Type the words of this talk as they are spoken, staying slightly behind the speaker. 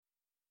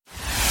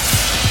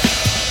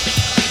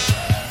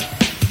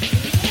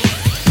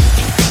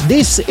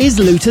This is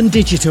Luton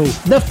Digital,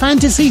 the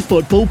fantasy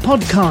football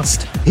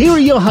podcast. Here are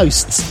your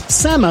hosts,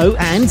 Samo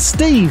and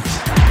Steve.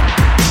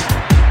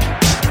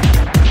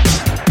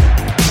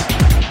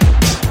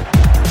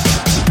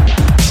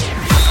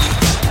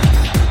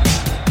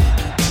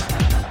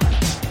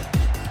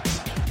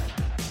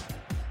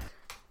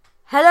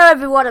 Hello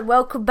everyone and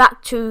welcome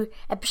back to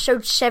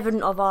episode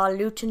 7 of our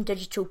Luton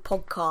Digital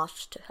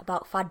podcast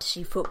about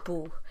fantasy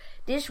football.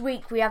 This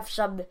week we have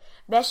some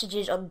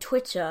messages on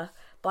Twitter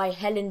by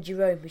Helen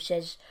Jerome who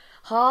says,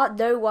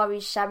 no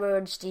worries Samo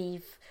and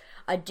Steve.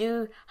 I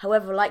do,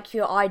 however, like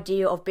your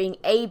idea of being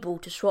able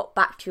to swap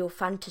back to your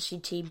fantasy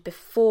team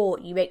before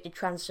you make the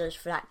transfers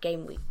for that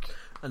game week.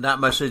 And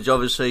that message,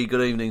 obviously, good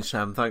evening,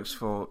 Sam. Thanks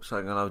for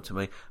saying hello to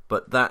me.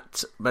 But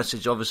that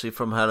message, obviously,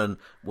 from Helen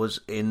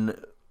was in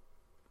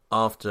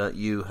after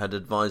you had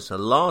advised her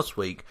last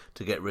week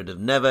to get rid of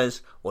Neves.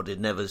 What did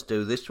Neves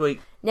do this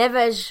week?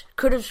 Neves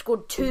could have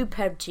scored 2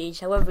 penalties,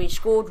 however he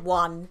scored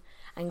 1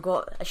 and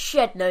got a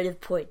shed load of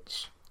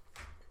points.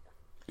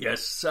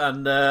 Yes,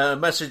 and a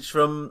message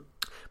from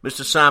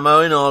Mr. Sam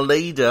Owen, our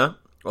leader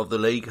of the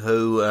league,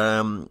 who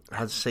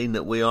has seen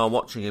that we are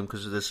watching him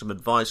because there's some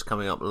advice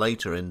coming up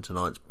later in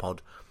tonight's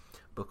pod,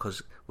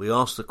 because we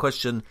asked the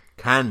question,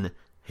 can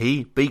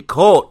he be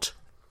caught?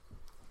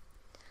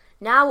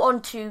 Now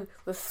on to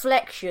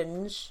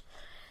reflections.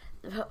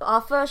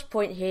 Our first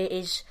point here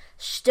is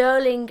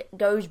Sterling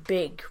goes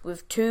big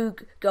with 2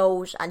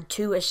 goals and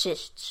 2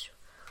 assists.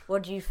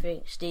 What do you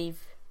think, Steve?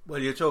 Well,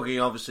 you're talking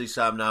obviously,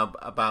 Sam, now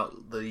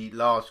about the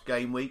last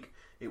game week.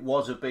 It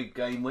was a big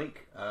game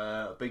week.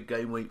 A big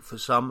game week for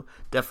some,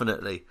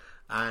 definitely.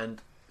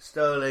 And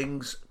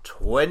Sterling's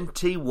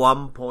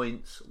 21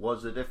 points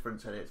was the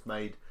difference, and it's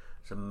made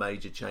some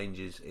major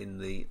changes in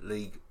the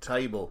league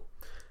table.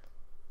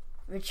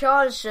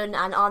 Richarlison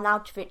and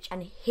Arnautovic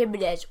and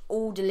Jimenez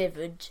all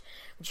delivered.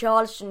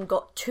 Richarlison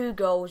got 2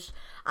 goals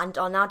and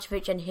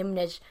Arnautovic and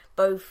Jimenez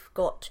both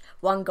got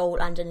 1 goal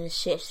and an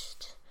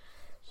assist.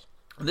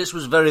 This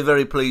was very,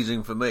 very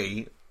pleasing for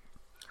me,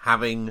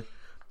 having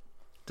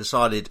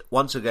decided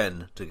once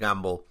again to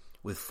gamble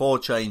with 4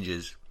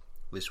 changes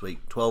this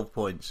week, 12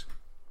 points.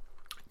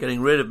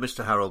 Getting rid of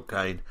Mr. Harold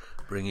Kane,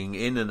 bringing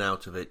in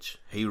Arnautovic,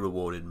 he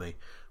rewarded me.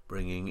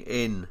 Bringing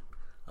in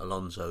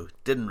Alonso,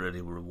 didn't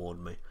really reward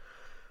me.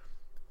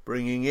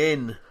 Bringing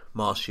in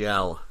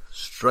Martial,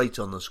 straight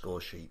on the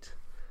score sheet.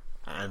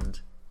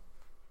 And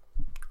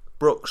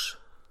Brooks,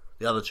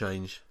 the other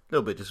change, a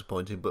little bit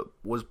disappointing, but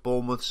was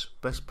Bournemouth's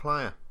best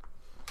player.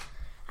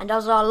 And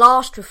as our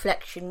last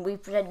reflection, we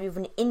present you with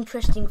an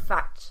interesting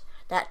fact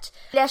that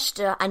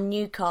Leicester and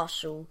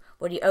Newcastle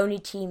were the only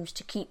teams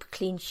to keep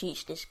clean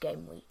sheets this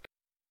game week.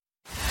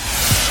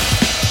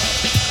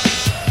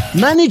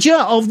 Manager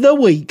of the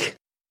Week.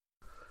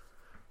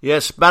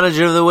 Yes,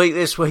 Manager of the Week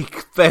this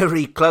week,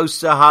 very close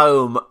to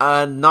home,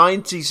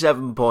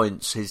 97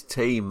 points. His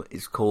team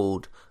is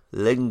called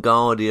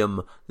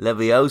Wingardium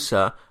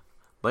Leviosa.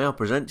 May I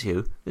present to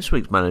you this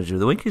week's Manager of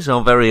the Week is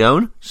our very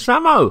own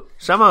Samo.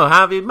 Samo,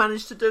 how have you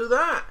managed to do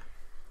that?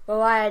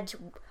 Well, I had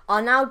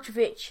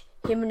Arnautovic,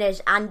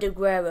 Jimenez and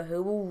Aguero,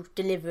 who all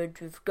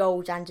delivered with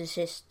goals and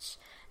assists.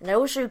 And I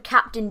also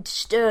captained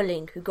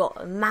Sterling, who got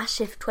a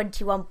massive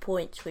 21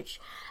 points,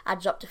 which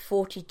adds up to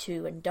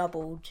 42 and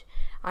doubled.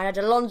 I had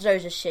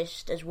Alonso's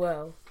assist as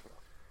well.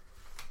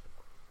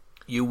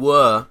 You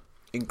were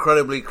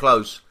incredibly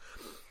close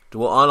to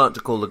what I like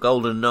to call the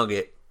golden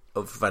nugget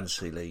of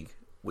Fantasy League,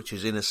 which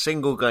is in a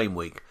single game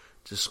week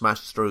to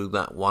smash through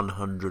that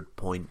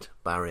 100-point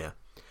barrier.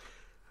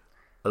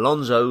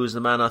 Alonso is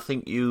the man I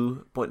think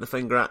you point the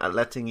finger at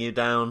letting you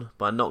down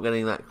by not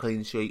getting that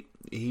clean sheet.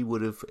 He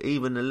would have,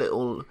 even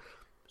a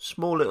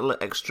small little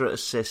extra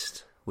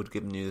assist would have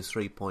given you the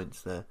 3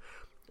 points there.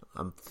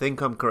 I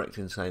think I'm correct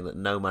in saying that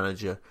no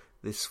manager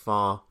this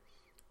far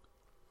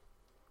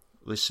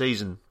this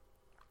season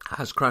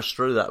has crashed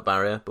through that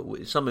barrier, but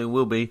it's something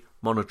we'll be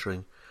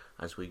monitoring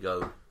as we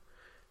go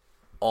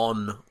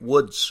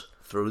onwards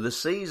through the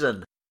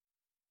season.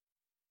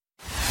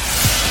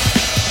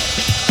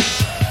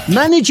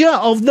 Manager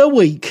of the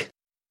Week.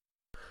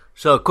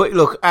 So a quick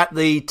look at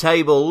the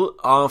table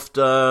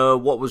after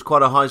what was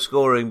quite a high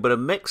scoring but a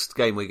mixed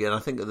game week, and I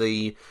think that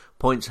the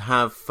points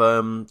have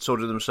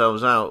sorted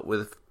themselves out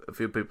with a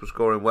few people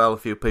scoring well, a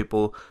few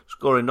people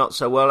scoring not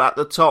so well. At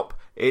the top,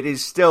 it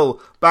is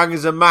still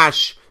Bangers and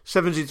Mash,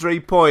 73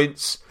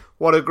 points.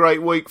 What a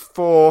great week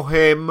for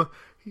him.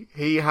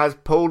 He has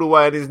pulled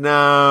away and is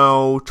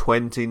now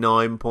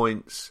 29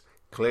 points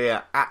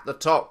clear at the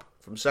top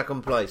from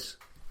second place.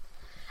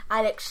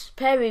 Alex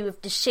Perry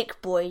with the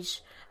Sick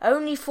Boys,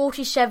 only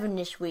 47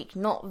 this week,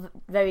 not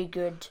very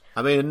good.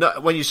 I mean,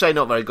 when you say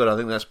not very good, I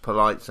think that's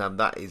polite, Sam.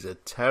 That is a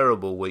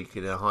terrible week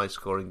in a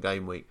high-scoring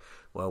game week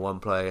where one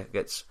player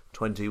gets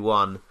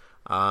 21.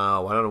 I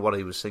don't know what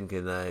he was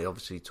thinking there. He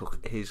obviously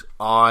took his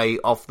eye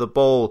off the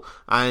ball.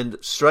 And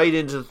straight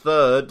into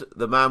third,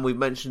 the man we've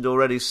mentioned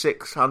already,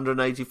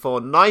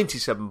 684,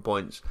 97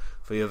 points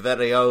for your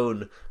very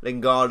own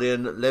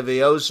Wingardium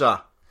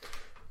Leviosa.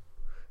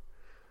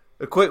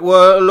 A quick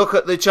look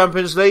at the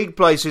Champions League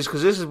places,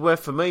 because this is where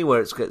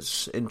it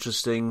gets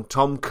interesting.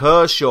 Tom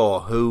Kershaw,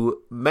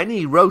 who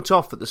many wrote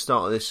off at the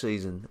start of this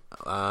season,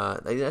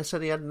 they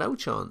said he had no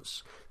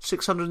chance.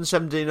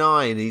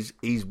 679.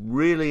 He's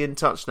really in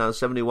touch now.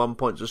 71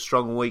 points, a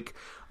strong week.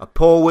 A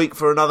poor week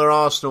for another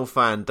Arsenal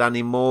fan,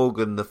 Danny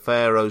Morgan, the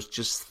Pharaohs,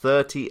 just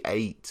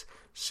 38.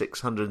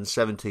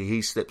 670.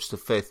 He slips to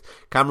 5th.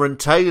 Cameron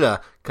Taylor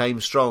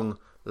came strong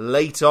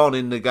late on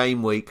in the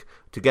game week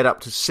to get up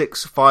to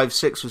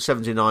 656 with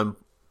 79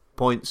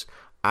 points.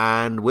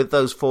 And with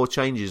those 4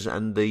 changes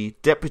and the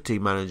deputy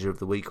manager of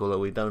the week, although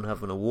we don't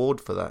have an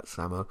award for that,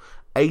 Samo,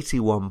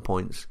 81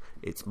 points.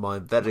 It's my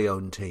very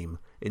own team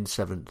in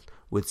 7th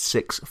with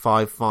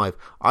 655.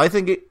 I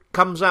think it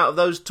comes out of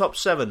those top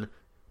 7,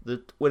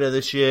 the winner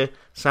this year,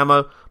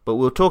 Samo, but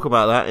we'll talk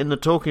about that in the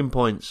talking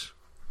points.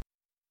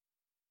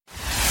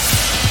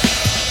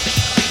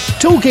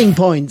 Talking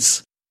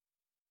points.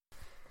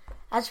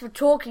 As for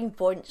talking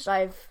points,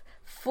 I've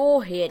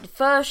 4 here. The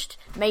first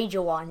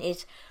major one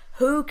is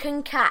who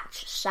can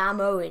catch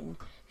Sam Owen,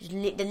 who's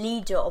the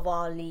leader of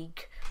our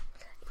league.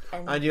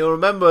 And you'll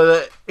remember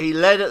that he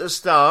led at the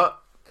start.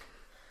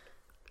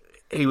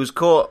 He was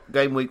caught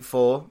game week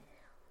 4,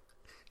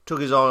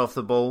 took his eye off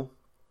the ball,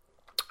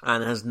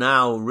 and has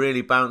now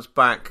really bounced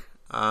back.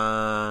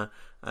 And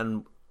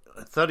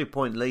a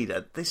 30-point lead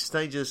at this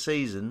stage of the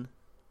season,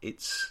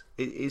 it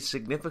is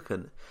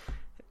significant.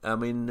 I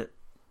mean,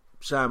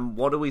 Sam,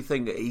 what do we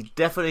think? He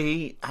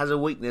definitely has a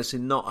weakness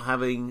in not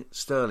having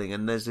Sterling,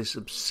 and there's this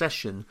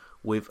obsession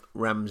with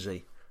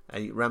Ramsey.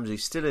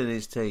 Ramsey's still in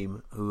his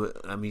team, who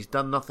he's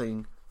done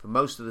nothing for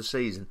most of the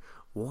season.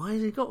 Why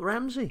has he got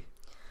Ramsey?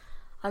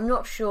 I'm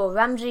not sure.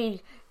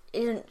 Ramsey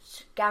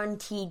isn't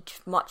guaranteed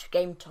much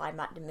game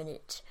time at the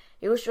minute.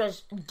 He also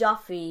has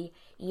Duffy,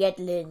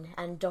 Yedlin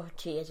and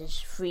Doherty as his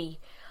 3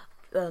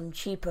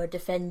 cheaper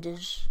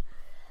defenders.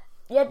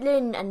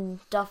 Yedlin and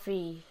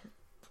Duffy,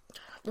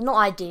 they're not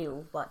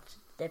ideal, but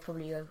they're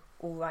probably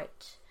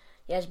alright.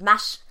 He has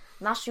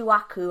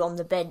Masuaku on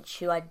the bench,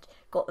 who had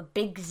got a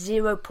big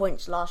 0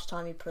 points last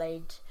time he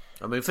played.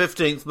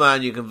 15th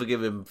man, you can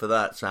forgive him for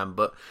that, Sam,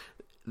 but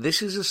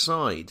this is a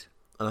side,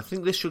 and I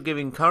think this should give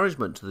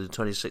encouragement to the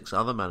 26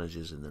 other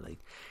managers in the league.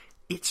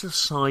 It's a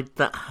side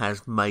that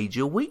has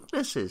major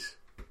weaknesses.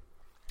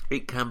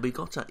 It can be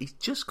got at. He's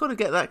just got to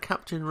get that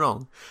captain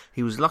wrong.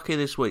 He was lucky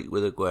this week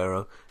with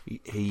Aguero.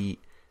 He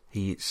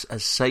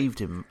has saved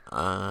him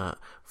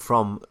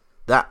from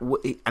that.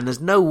 And there's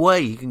no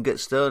way he can get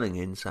Sterling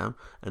in, Sam,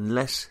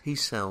 unless he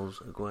sells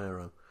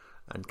Aguero.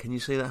 And can you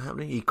see that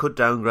happening? He could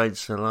downgrade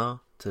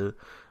Salah to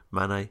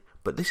Mane.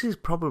 But this is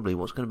probably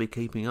what's going to be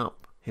keeping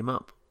him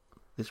up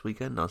this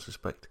weekend, I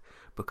suspect.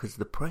 Because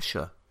the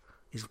pressure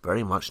is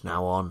very much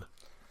now on.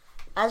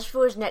 As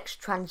for his next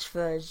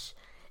transfers,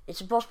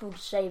 it's impossible to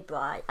say,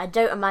 but I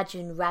don't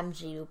imagine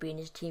Ramsey will be in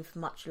his team for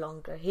much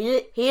longer.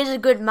 He is a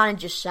good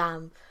manager,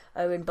 Sam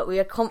Owen, but we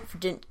are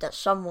confident that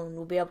someone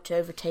will be able to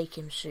overtake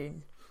him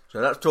soon. So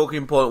that's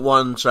talking point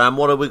 1, Sam.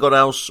 What have we got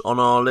else on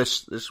our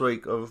list this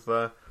week of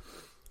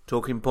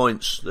talking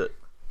points that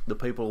the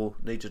people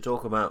need to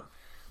talk about?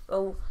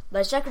 Well,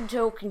 my second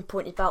talking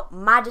point is about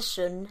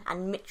Maddison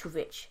and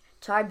Mitrovic.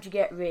 Time to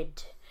get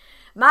rid.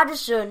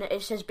 Maddison,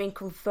 it has been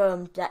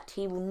confirmed that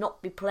he will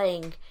not be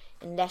playing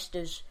in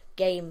Leicester's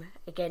game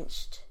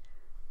against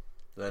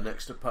their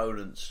next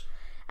opponents.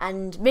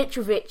 And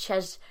Mitrovic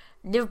has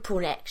Liverpool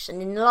next, and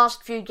in the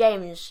last few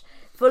games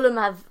Fulham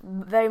have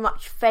very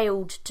much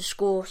failed to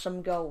score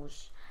some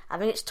goals. I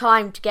think it's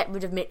time to get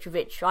rid of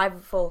Mitrovic, either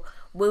for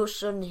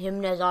Wilson,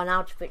 Jimenez or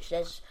Arnautovic.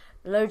 There's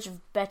loads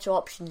of better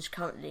options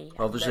currently.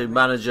 Obviously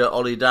manager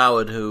Ollie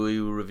Doward, who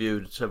we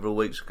reviewed several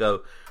weeks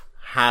ago,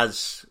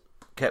 has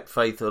kept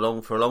faith for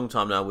a long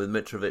time now with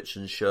Mitrovic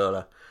and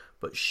Schürrle.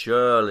 But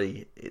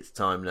surely it's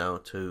time now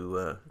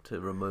to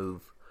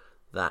remove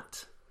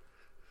that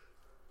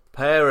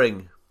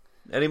pairing.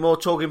 Any more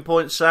talking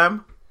points,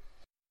 Sam?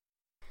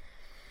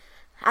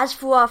 As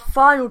for our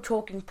final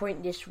talking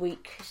point this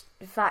week,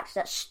 the fact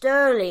that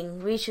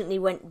Sterling recently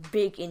went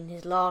big in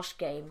his last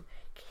game.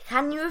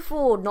 Can you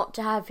afford not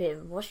to have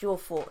him? What's your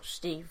thoughts,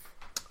 Steve?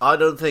 I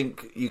don't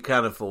think you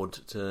can afford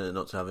to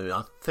not to have him.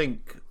 I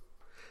think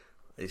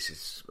this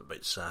is a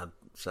bit sad,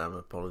 Sam,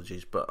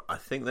 apologies, but I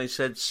think they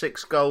said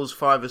 6 goals,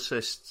 5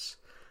 assists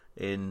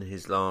in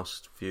his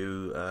last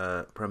few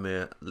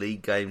Premier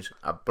League games.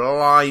 A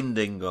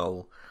blinding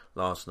goal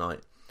last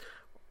night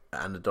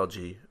and a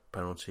dodgy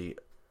penalty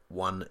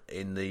one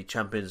in the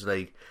Champions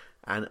League.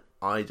 And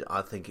I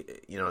think,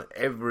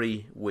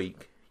 every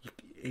week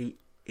he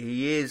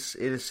is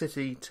in a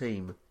City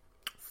team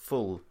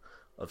full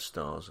of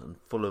stars and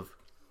full of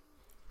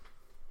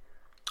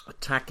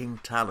attacking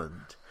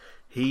talent.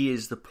 He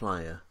is the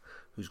player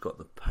who's got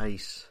the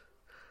pace,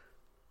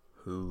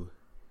 who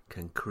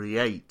can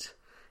create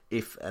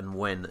if and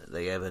when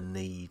they ever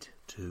need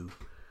to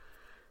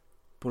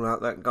pull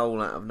out that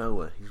goal out of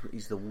nowhere.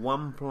 He's the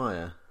one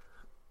player.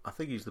 I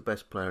think he's the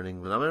best player in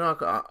England. I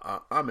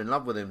mean, I'm in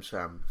love with him,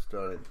 Sam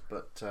Sterling.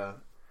 But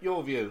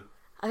your view?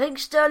 I think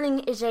Sterling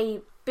is a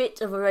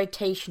bit of a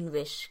rotation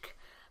risk.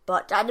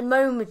 But at the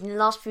moment, in the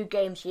last few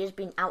games, he has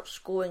been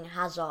outscoring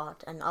Hazard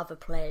and other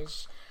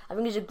players. I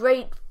think he's a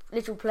great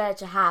little player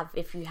to have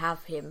if you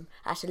have him.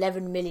 At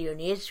 11 million,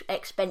 he is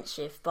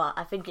expensive, but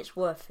I think it's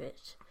worth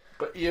it.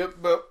 But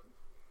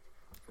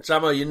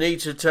Samo, you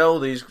need to tell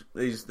these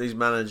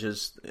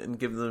managers and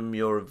give them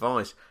your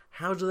advice.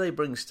 How do they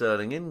bring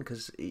Sterling in?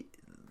 Because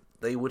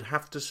they would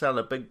have to sell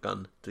a big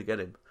gun to get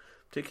him.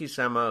 Particularly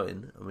Sam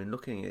Owen. I mean,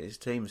 looking at his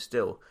team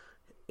still,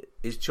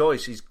 his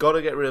choice, he's got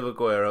to get rid of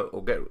Aguero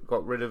or get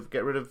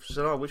rid of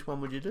Salah. Which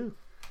one would you do?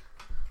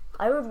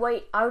 I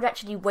would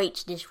actually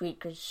wait this week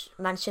because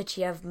Man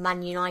City have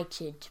Man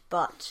United.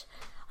 But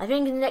I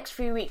think in the next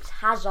few weeks,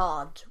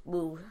 Hazard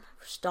will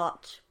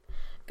start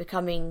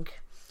becoming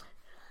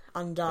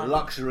undone. A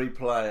luxury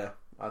player.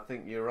 I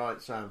think you're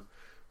right, Sam.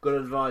 Good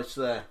advice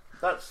there.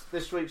 That's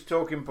this week's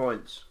Talking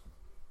Points.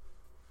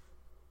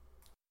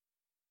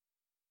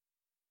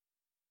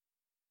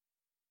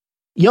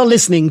 You're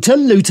listening to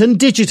Luton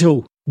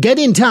Digital. Get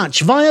in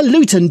touch via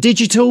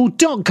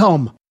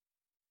lutondigital.com.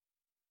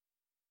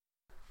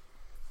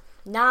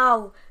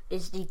 Now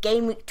is the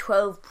Game Week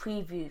 12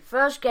 preview.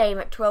 First game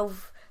at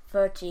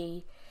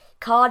 12:30,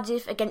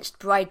 Cardiff against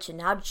Brighton.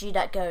 How do you see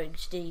that going,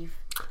 Steve?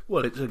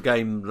 Well, it's a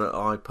game that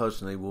I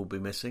personally will be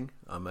missing.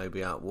 I may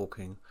be out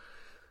walking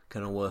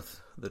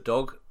Kenilworth the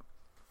dog.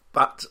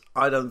 But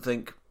I don't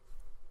think...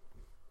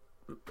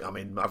 I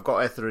mean, I've got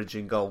Etheridge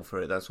in goal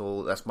for it. That's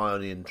all. That's my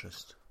only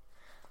interest.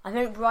 I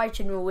think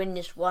Brighton will win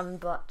this one,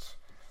 I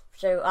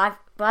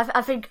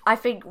think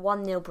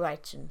 1-0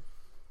 Brighton.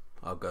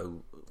 I'll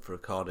go for a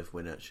Cardiff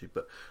win, actually.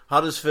 But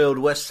Huddersfield,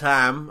 West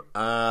Ham.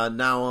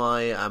 Now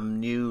I am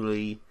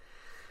newly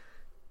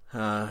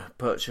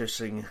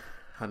purchasing,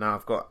 and now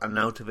I've got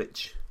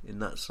Arnautovic in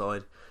that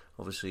side.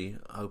 Obviously,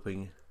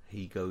 hoping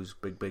he goes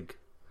big,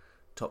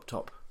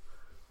 top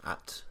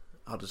at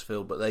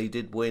Huddersfield. But they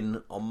did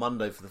win on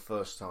Monday for the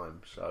first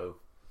time.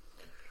 So,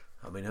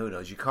 I mean, who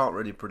knows? You can't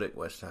really predict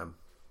West Ham.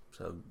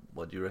 So,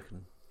 what do you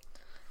reckon?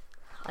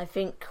 I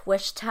think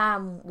West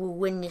Ham will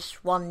win this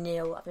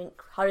 1-0. I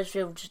think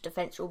Huddersfield's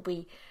defence will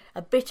be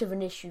a bit of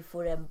an issue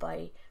for them, but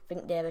I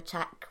think their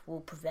attack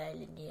will prevail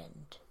in the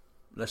end.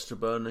 Leicester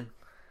Burnley?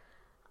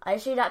 I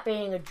see that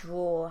being a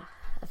draw.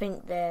 I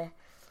think they're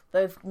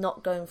both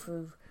not going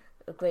through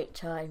a great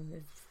time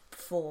of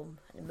form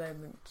at the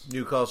moment.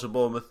 Newcastle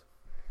Bournemouth?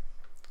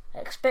 I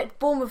expect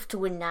Bournemouth to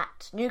win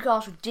that.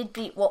 Newcastle did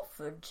beat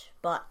Watford,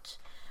 but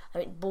I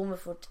think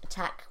Bournemouth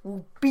attack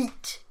will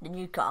beat the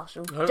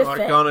Newcastle defence.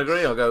 I can't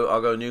agree. I'll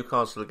go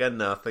Newcastle again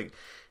now. I think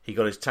he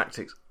got his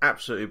tactics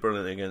absolutely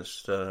brilliant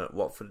against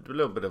Watford. A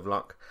little bit of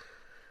luck.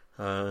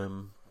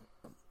 And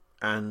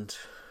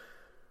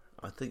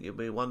I think it'll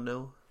be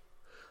 1-0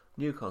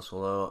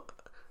 Newcastle. Though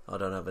I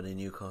don't have any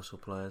Newcastle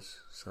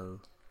players, so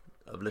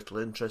of little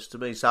interest to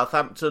me.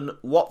 Southampton,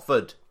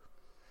 Watford.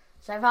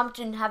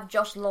 Southampton have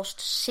just lost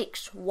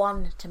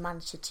 6-1 to Man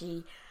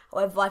City.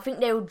 However, I think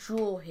they will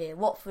draw here.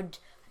 Watford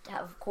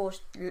have, of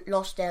course,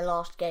 lost their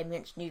last game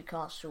against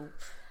Newcastle.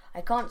 I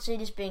can't see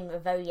this being a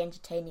very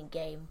entertaining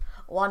game.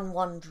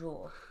 1-1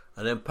 draw.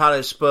 And then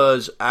Palace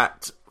Spurs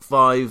at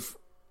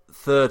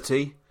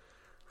 5:30.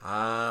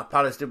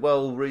 Palace did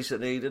well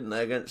recently, didn't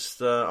they,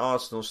 against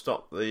Arsenal?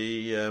 Stopped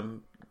the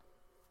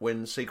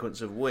win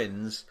sequence of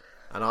wins,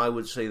 and I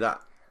would see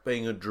that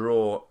being a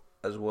draw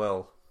as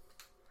well.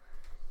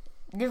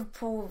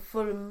 Liverpool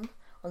Fulham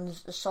on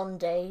the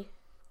Sunday.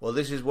 Well,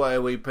 this is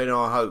where we pin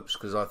our hopes,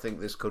 because I think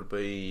this could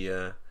be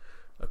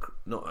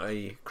not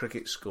a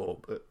cricket score,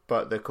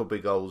 but there could be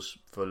goals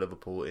for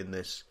Liverpool in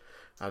this,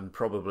 and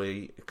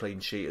probably a clean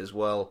sheet as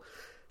well.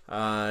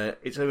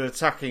 It's an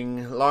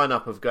attacking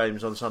lineup of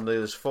games on Sunday.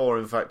 There's 4,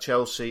 in fact.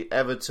 Chelsea,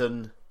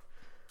 Everton.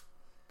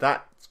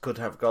 That could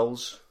have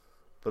goals,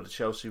 but a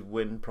Chelsea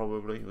win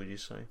probably, would you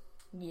say?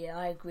 Yeah,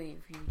 I agree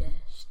with you there,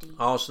 Steve.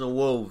 Arsenal,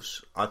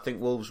 Wolves. I think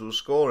Wolves will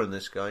score in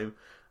this game.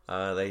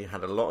 They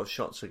had a lot of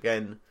shots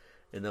again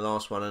in the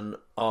last one, and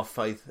our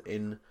faith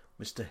in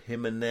Mr.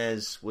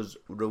 Jimenez was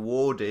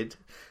rewarded.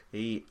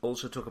 He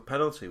also took a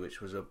penalty,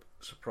 which was a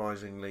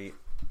surprisingly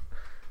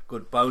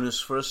good bonus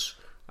for us.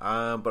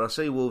 But I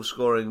see Wolves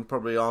scoring,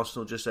 probably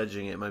Arsenal just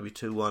edging it, maybe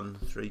 2-1,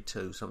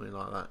 3-2, something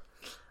like that.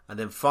 And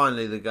then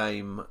finally the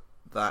game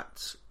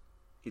that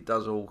it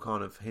does all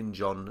kind of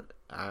hinge on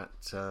at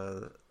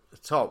the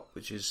top,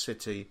 which is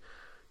City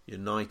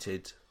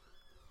United.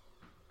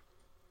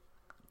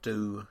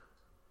 Do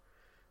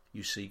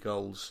you see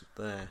goals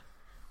there?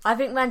 I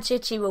think Man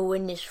City will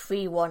win this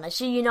 3-1. I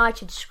see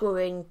United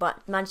scoring,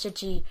 but Man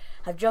City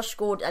have just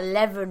scored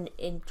 11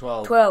 in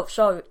 12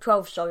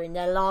 in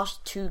their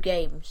last 2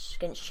 games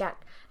against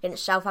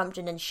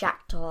Southampton and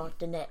Shakhtar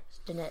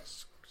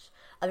Donetsk.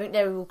 I think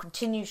they will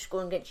continue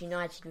scoring against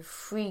United with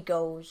 3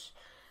 goals,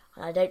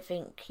 and I don't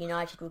think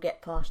United will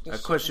get past this.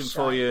 A question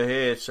for you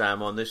here,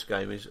 Sam, on this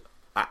game is: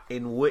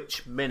 in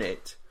which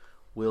minute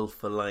will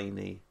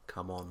Fellaini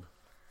come on?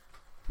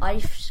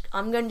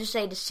 I'm going to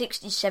say the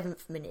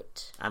 67th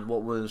minute. And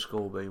what will the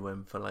score be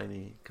when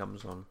Fellaini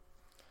comes on?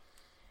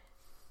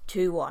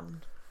 2-1.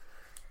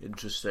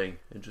 Interesting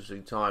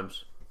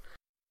times.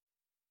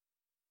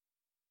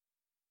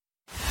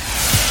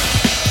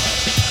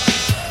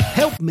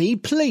 Help me,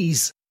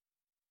 please.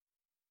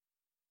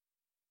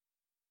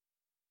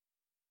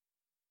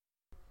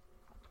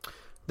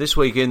 This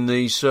week in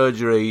the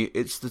surgery,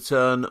 it's the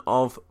turn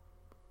of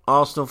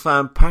Arsenal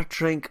fan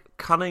Patrick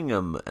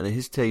Cunningham and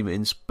his team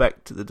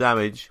inspect the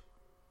damage.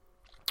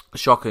 A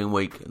shocking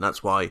week, and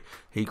that's why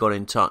he got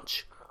in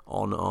touch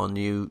on our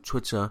new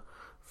Twitter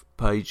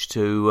page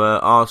to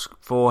ask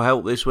for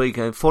help this week.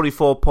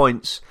 44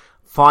 points,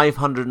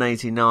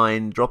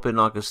 589, dropping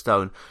like a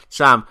stone.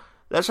 Sam,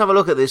 let's have a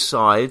look at this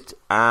side,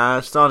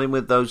 starting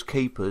with those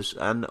keepers,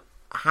 and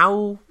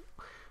how,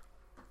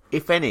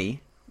 if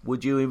any,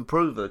 would you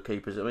improve the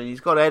keepers? I mean,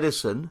 he's got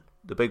Ederson,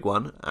 the big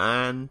one,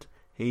 and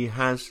he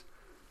has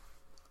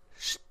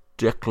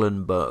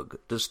Stekelenburg.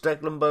 Does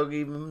Stekelenburg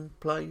even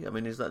play? I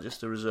mean, is that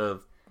just a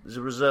reserve? There's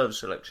a reserve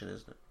selection,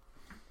 isn't it?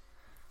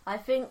 I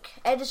think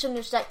Ederson and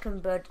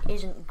Stekelenburg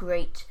isn't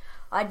great.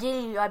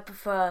 Ideally, I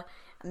prefer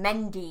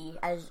Mendy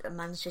as a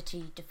Man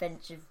City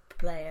defensive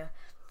player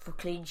for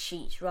clean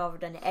sheets rather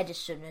than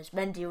Ederson, as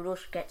Mendy would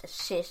also get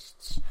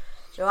assists.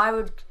 So I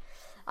would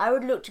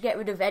look to get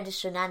rid of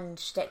Ederson and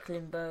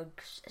Stekelenburg.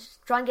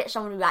 Try and get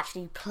someone who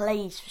actually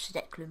plays for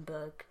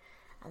Stekelenburg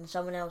and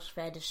someone else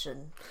for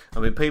Ederson. I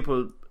mean,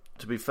 people,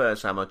 to be fair,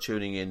 Sam, are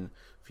tuning in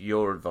for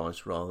your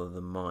advice rather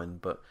than mine,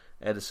 but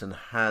Ederson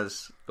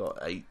has got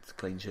 8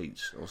 clean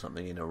sheets or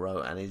something in a row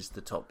and is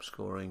the top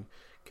scoring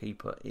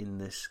keeper in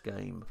this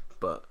game.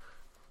 But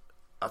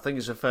I think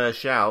it's a fair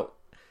shout.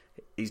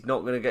 He's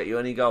not going to get you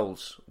any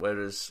goals,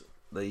 whereas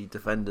the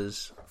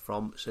defenders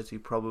from City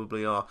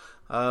probably are.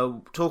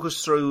 Talk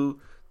us through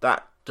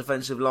that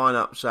defensive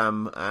lineup,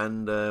 Sam,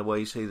 and where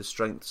you see the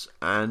strengths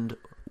and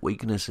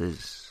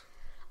weaknesses.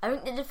 I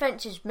think the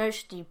defence is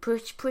mostly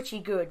pretty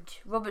good.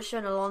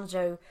 Robertson,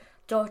 Alonso,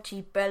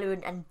 Doherty,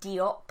 Bellerin and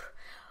Diop.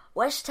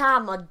 West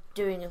Ham are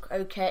doing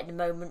okay at the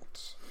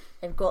moment.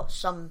 They've got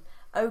some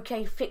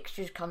okay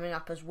fixtures coming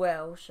up as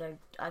well, so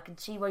I can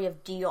see why you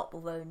have Diop,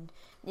 although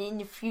in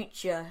the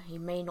future he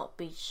may not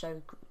be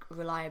so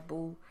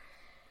reliable.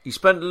 He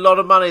spent a lot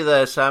of money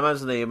there, Sam,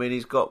 hasn't he? I mean,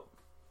 he's got...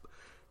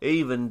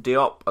 Even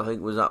Diop, I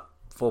think, was up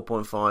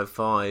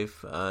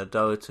 4.55.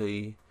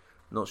 Doherty,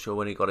 not sure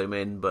when he got him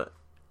in, but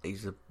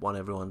he's the one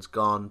everyone's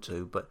gone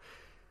to. But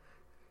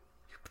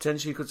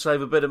potentially you could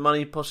save a bit of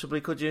money, possibly,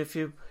 could you, if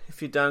you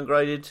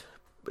downgraded?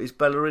 Is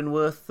Bellerin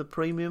worth the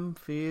premium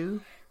for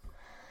you?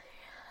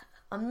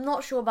 I'm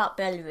not sure about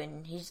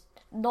Bellerin. He's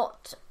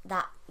not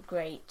that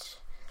great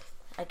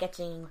at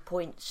getting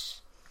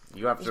points.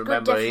 You have to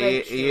remember,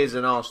 he is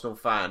an Arsenal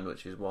fan,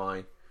 which is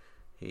why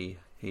he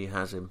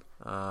has him.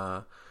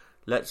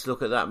 Let's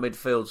look at that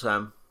midfield,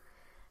 Sam.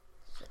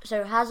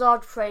 So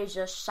Hazard,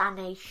 Fraser,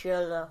 Sané,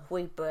 Schürrle,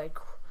 Højbjerg.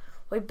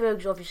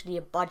 Højbjerg's obviously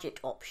a budget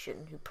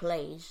option who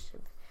plays.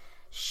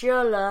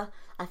 Schürrle,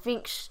 I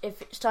think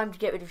if it's time to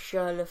get rid of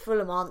Schürrle,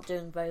 Fulham aren't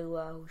doing very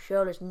well.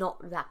 Schürrle's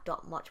not racked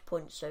up much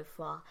points so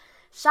far.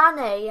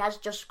 Sané has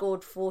just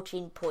scored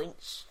 14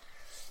 points.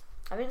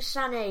 I think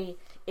Sané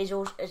is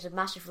a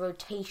massive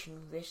rotation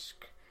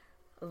risk,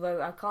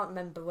 although I can't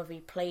remember whether he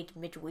played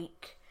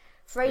midweek.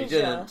 Fraser, he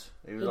didn't.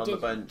 He was on the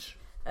bench.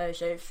 Oh,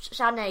 so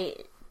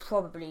Sané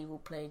probably will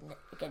play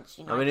against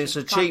United. I mean, it's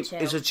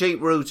a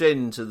cheap route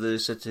into the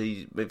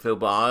City midfield,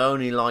 but I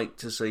only like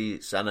to see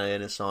Sané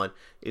in a side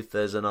if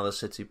there's another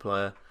City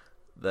player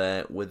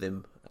there with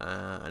him,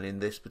 and in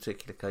this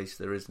particular case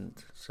there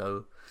isn't.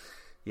 So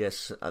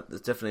yes,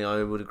 definitely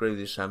I would agree with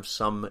you, Sam.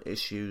 Some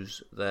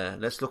issues there.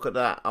 Let's look at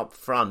that up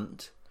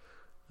front.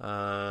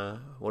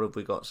 What have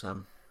we got,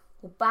 Sam?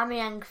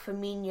 Aubameyang,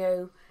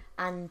 Firmino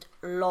and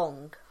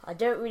Long. I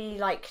don't really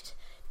like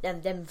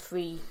them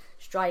three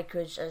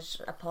strikers as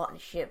a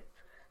partnership.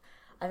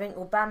 I think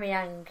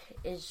Aubameyang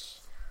is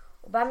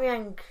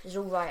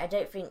alright.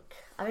 I think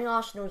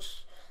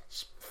Arsenal's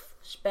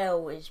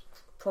spell is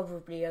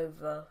probably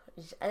over.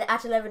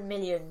 At 11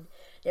 million,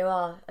 there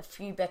are a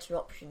few better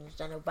options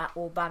than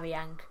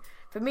Aubameyang.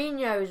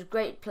 Firmino is a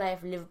great player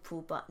for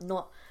Liverpool, but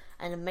not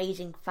an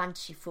amazing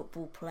fantasy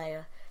football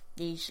player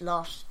this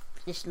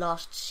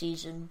last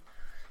season.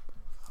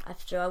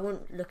 After I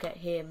wouldn't look at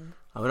him.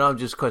 I mean, I'm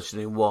just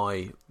questioning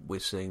why we're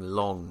seeing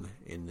Long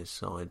in this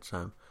side,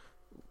 Sam.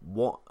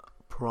 What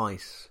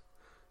price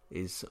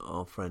is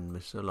our friend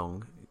Mr.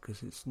 Long?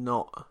 Because it's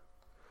not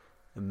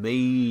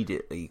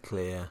immediately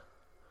clear.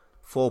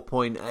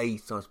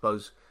 4.8, I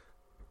suppose.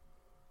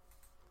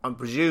 I'm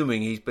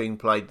presuming he's being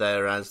played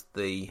there as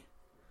a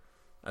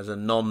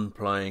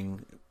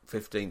non-playing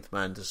 15th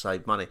man to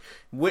save money.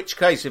 In which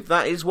case, if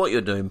that is what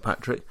you're doing,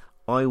 Patrick,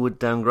 I would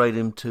downgrade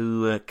him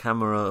to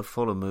Camera of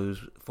Fulham,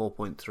 who's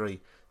 4.3.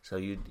 So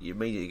you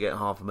immediately get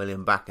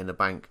 $500,000 back in the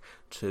bank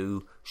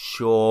to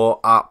shore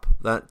up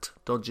that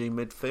dodgy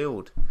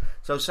midfield.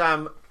 So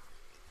Sam,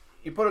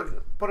 you put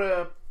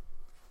him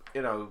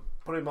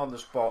on the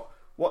spot.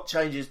 What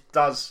changes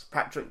does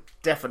Patrick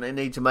definitely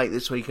need to make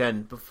this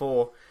weekend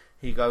before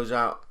he goes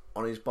out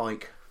on his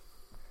bike?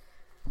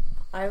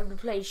 I would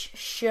replace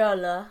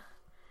Schürrle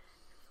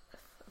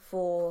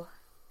for...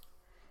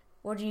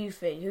 What do you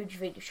think? Who do you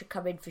think should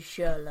come in for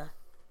Schürrle?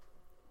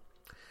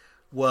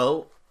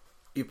 Well,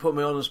 you put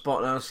me on the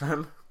spot now,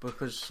 Sam,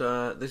 because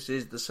this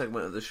is the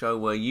segment of the show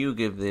where you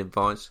give the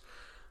advice.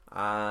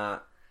 I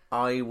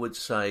would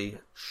say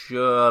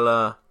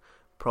Schürrle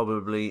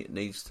probably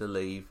needs to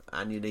leave,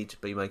 and you need to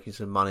be making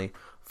some money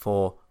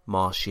for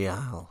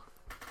Martial.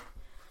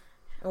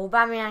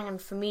 Aubameyang and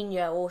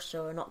Firmino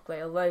also are not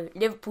great, although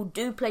Liverpool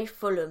do play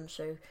Fulham,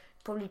 so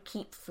probably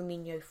keep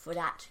Firmino for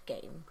that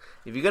game.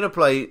 If you're going to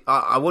play,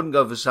 I wouldn't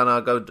go for Salah.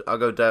 I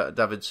go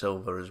David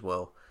Silva as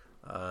well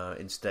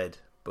instead,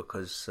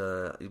 because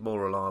he's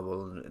more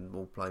reliable and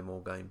will play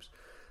more games.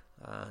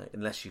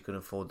 Unless you can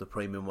afford the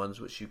premium ones,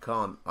 which you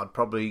can't. I'd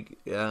probably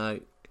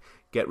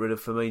get rid of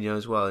Firmino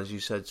as well, as you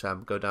said,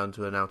 Sam. Go down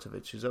to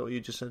Arnautovic. Is that what you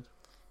just said?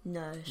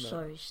 No.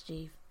 Sorry,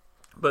 Steve.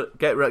 But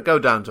go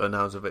down to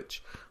Arnautovic.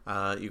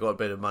 You got a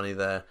bit of money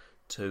there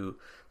to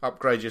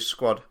upgrade your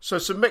squad. So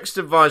some mixed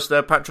advice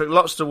there, Patrick.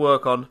 Lots to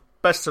work on.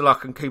 Best of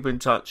luck and keep in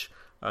touch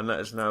and let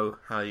us know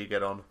how you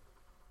get on.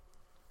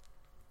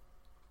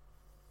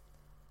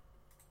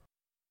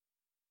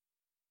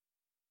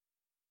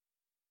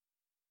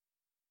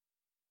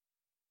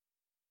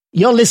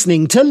 You're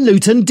listening to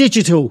Luton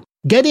Digital.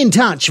 Get in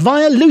touch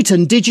via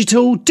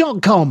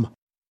lutondigital.com.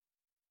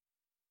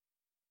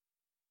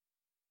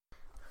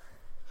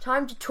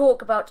 Time to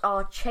talk about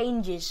our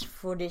changes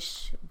for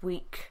this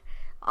week.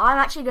 I'm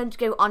actually going to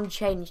go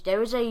unchanged.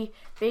 There is a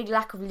big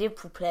lack of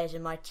Liverpool players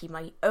in my team.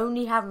 I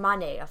only have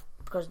Mane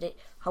because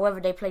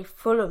however they play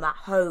Fulham at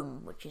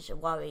home, which is a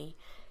worry,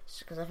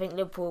 because I think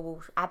Liverpool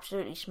will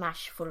absolutely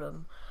smash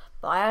Fulham.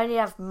 But I only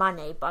have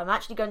Mane, but I'm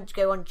actually going to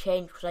go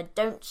unchanged because I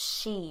don't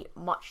see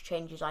much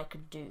changes I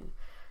could do.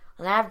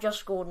 And I have just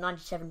scored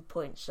 97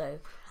 points, so...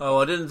 Oh,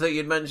 I didn't think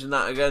you'd mention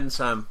that again,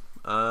 Sam.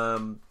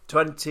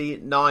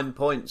 29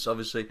 points,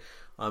 obviously.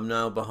 I'm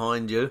now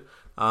behind you.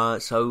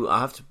 So I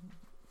have to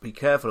be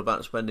careful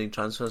about spending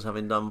transfers,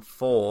 having done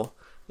 4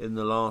 in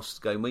the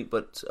last game week.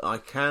 But I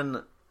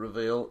can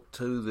reveal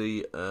to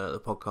the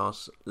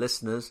podcast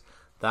listeners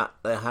that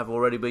there have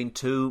already been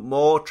 2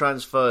 more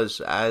transfers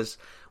as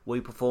we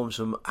perform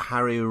some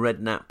Harry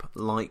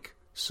Redknapp-like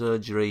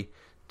surgery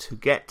to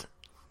get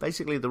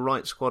basically the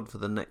right squad for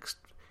the next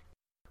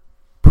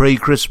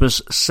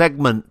pre-Christmas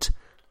segment.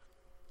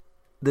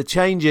 The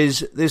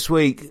changes this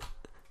week,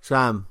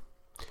 Sam,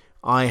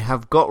 I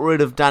have got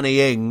rid of Danny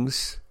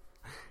Ings.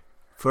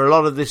 For a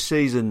lot of this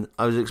season,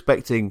 I was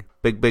expecting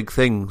big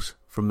things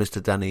from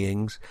Mr. Danny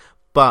Ings,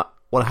 but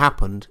what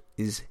happened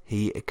is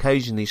he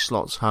occasionally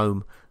slots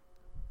home,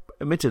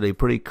 admittedly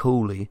pretty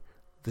coolly,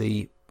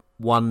 the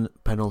 1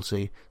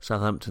 penalty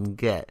Southampton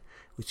get,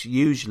 which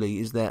usually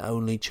is their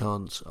only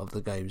chance of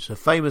the game. So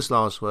famous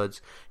last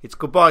words. It's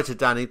goodbye to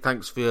Danny.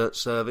 Thanks for your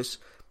service.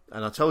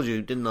 And I told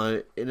you, didn't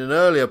I, in an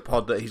earlier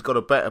pod that he's got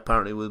a bet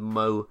apparently with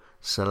Mo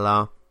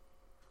Salah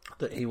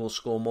that he will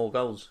score more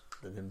goals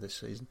than him this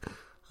season.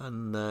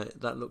 And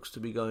that looks to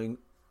be going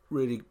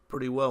really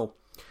pretty well.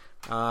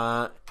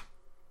 So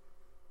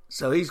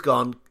he's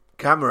gone.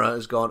 Camera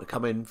has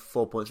come in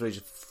 4.3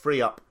 to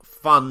free up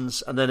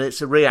funds. And then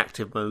it's a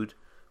reactive mood,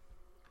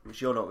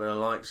 which you're not going to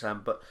like,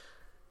 Sam, but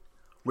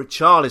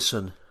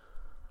Richarlison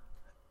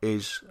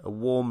is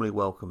warmly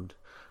welcomed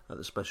at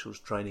the Specials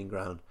training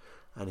ground,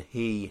 and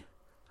he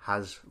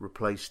has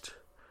replaced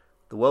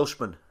the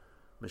Welshman,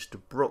 Mr.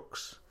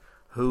 Brooks,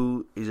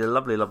 who is a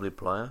lovely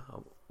player.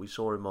 We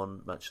saw him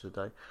on Match of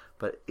the Day,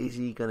 but is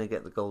he going to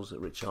get the goals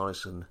that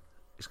Richarlison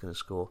is going to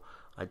score?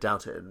 I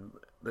doubt it. And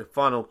the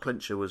final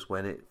clincher was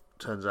when it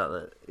turns out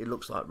that it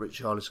looks like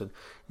Richarlison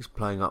is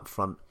playing up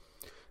front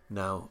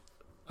now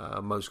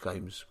most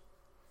games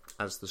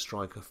as the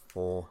striker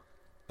for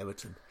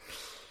Everton.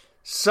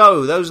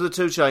 So those are the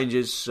 2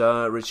 changes,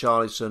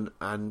 Richarlison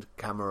and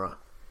Camera.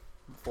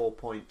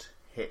 4-point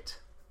hit.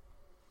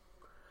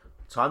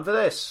 Time for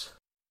this.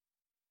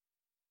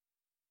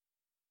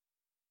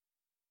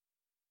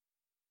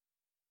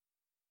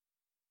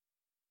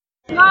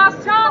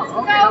 Last chance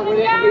for Golden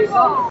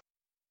Gamble.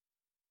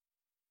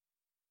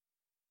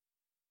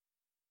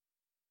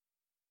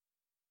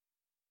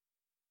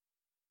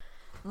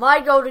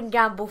 My golden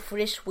gamble for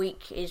this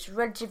week is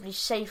relatively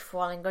safe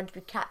one. I'm going to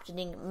be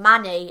captaining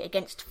Mane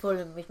against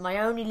Fulham with my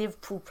only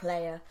Liverpool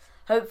player.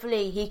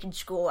 Hopefully he can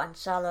score and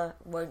Salah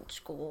won't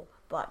score,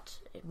 but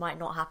it might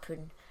not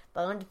happen.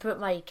 But I'm going to put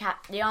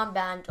the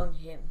armband on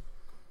him.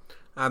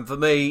 And for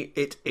me,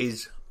 it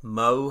is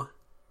Mo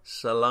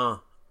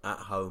Salah at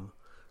home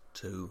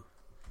to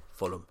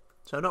Fulham.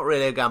 So not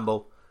really a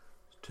gamble.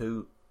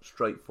 2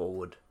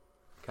 straightforward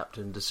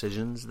captain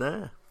decisions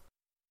there.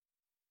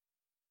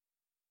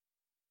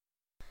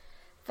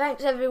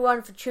 Thanks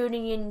everyone for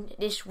tuning in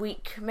this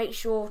week. Make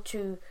sure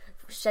to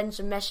send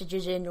some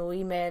messages in or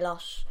email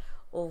us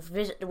or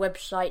visit the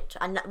website,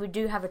 and we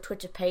do have a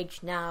Twitter page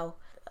now,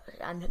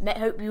 and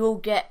hope you all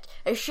get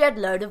a shed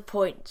load of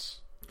points.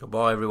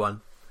 Goodbye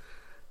everyone.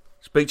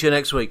 Speak to you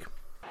next week.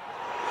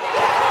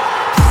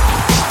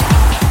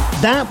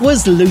 That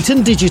was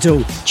Luton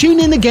Digital. Tune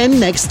in again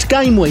next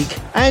game week.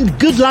 And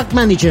good luck,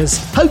 managers.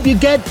 Hope you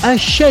get a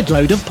shed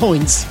load of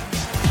points.